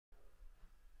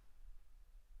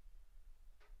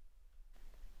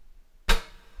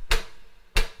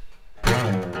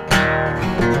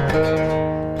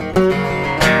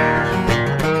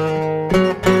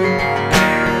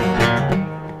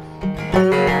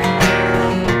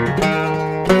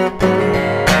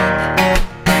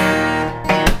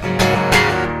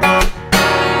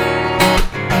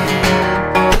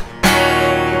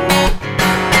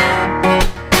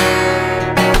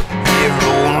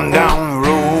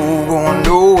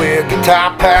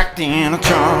top packed in a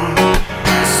trunk.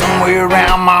 Somewhere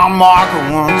around my marker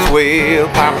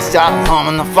 112, Papa started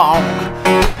humming the funk.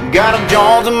 Got a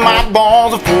Jones in my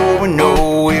bones before we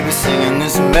know we be singing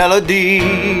this melody.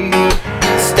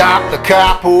 Stop the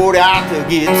car, pulled out the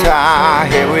guitar,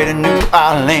 here with a New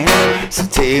Orleans. So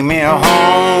take me home,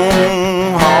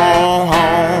 home, home,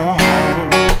 home.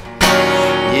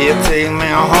 Yeah, take me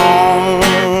home,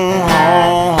 home,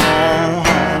 home, home.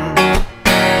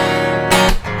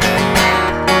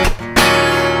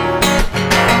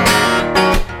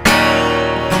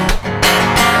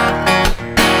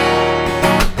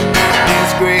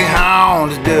 This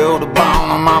greyhound is dead to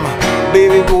bone, mama.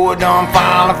 Baby boy done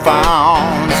finally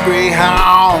found. This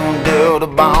greyhound dead to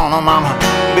bone, mama.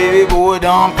 Baby boy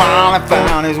done finally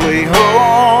found his way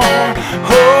home,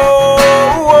 home.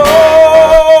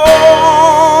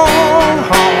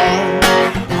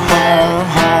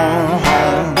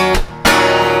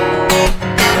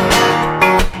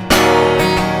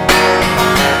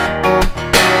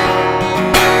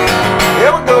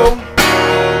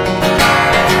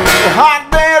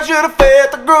 Should have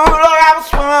fed the groove like I was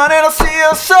swimming in a sea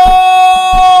of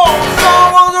soul. The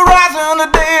sun was rising, the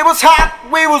day was hot.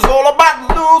 We was all about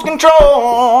to lose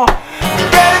control.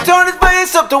 Daddy turned his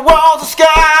face up towards the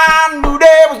sky, knew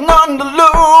there was nothing to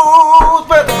lose.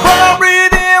 But the crowd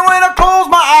breathed in when I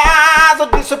closed my eyes. I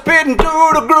disappeared into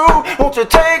the groove. Won't you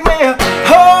take me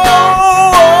home?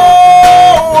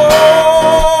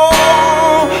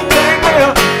 Take me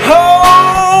home.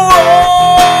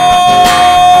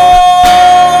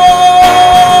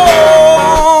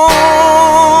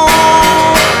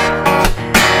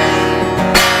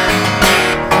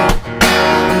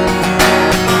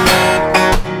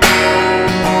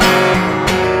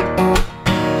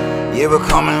 Yeah, we're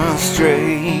coming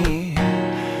straight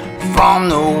from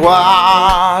the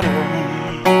water,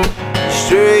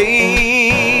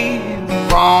 straight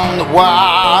from the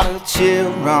water,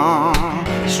 children,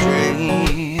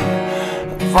 straight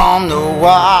from the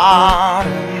water.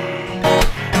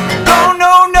 Don't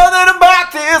know nothing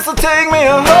about this, so take me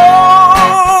home.